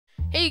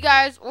Hey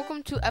guys,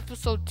 welcome to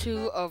episode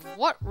 2 of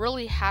what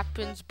really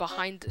happens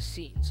behind the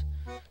scenes.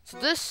 So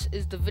this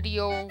is the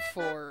video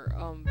for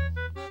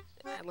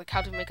like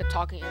how to make a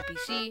talking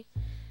NPC,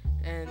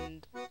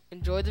 and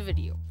enjoy the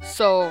video.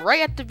 So right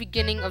at the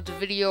beginning of the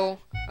video,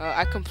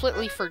 I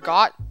completely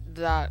forgot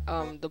that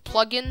the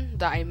plugin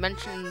that I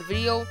mentioned in the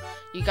video,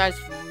 you guys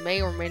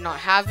may or may not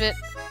have it,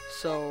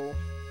 so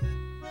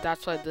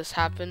that's why this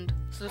happened.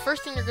 So the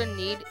first thing you're gonna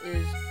need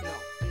is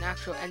an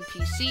actual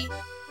NPC.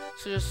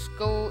 So just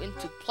go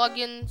into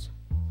plugins.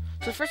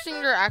 So the first thing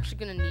you're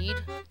actually going to need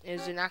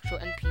is an actual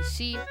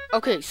NPC.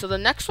 Okay, so the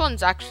next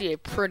one's actually a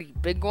pretty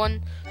big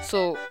one.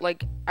 So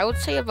like I would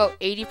say about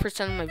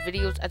 80% of my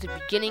videos at the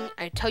beginning,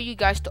 I tell you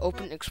guys to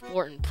open,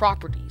 explore, and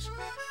properties,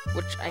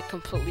 which I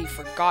completely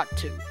forgot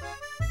to.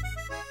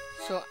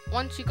 So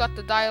once you got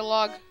the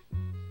dialogue,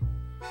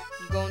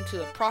 you go into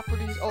the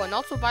properties. Oh, and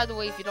also by the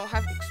way, if you don't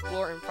have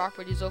explore and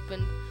properties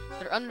open,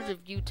 they're under the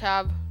view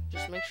tab.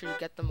 Just make sure you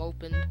get them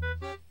opened.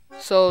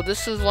 So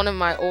this is one of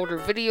my older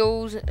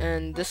videos,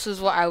 and this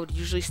is what I would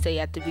usually say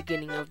at the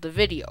beginning of the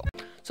video.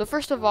 So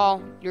first of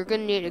all, you're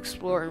going to need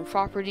Explorer and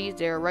Properties.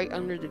 They're right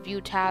under the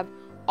View tab.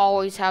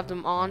 Always have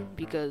them on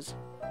because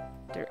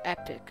they're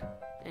epic,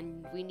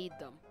 and we need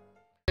them.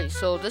 Okay,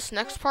 so this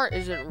next part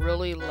isn't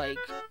really like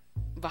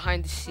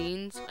behind the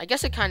scenes. I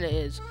guess it kind of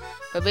is.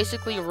 But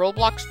basically,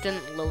 Roblox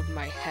didn't load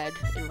my head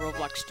in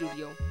Roblox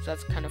Studio, so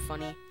that's kind of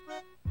funny.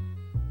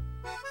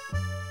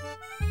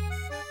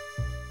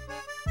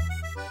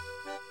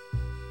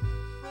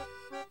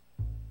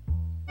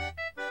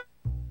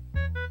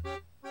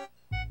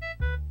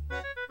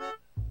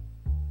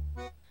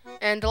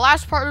 And the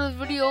last part of the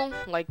video,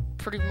 like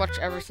pretty much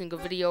every single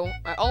video,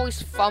 I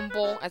always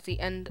fumble at the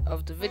end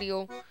of the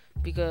video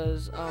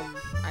because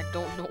I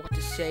don't know what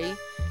to say.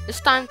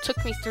 This time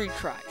took me 3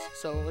 tries,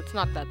 so it's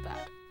not that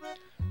bad.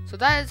 So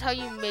that is how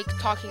you make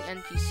talking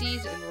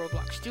NPCs in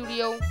Roblox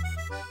Studio.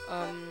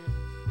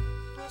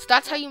 So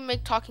that's how you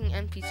make talking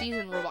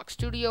NPCs in Roblox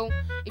Studio.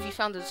 If you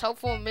found this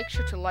helpful, make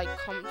sure to like,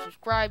 comment,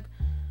 subscribe,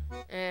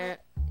 and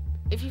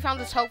if you found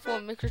this helpful,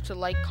 make sure to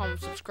like,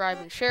 comment, subscribe,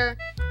 and share.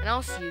 And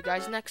I'll see you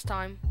guys next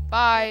time.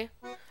 Bye.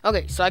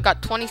 Okay, so I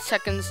got 20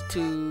 seconds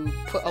to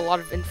put a lot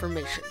of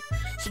information.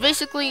 So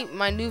basically,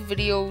 my new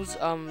videos,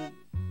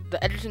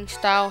 the editing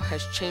style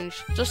has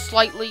changed just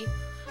slightly.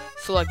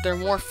 So like they're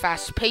more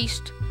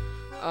fast-paced.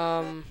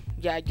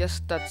 Yeah, I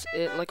guess that's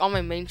it. Like on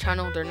my main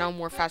channel, they're now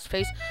more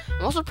fast-paced.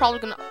 I'm also probably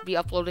gonna be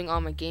uploading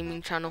on my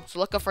gaming channel, so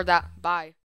look out for that. Bye.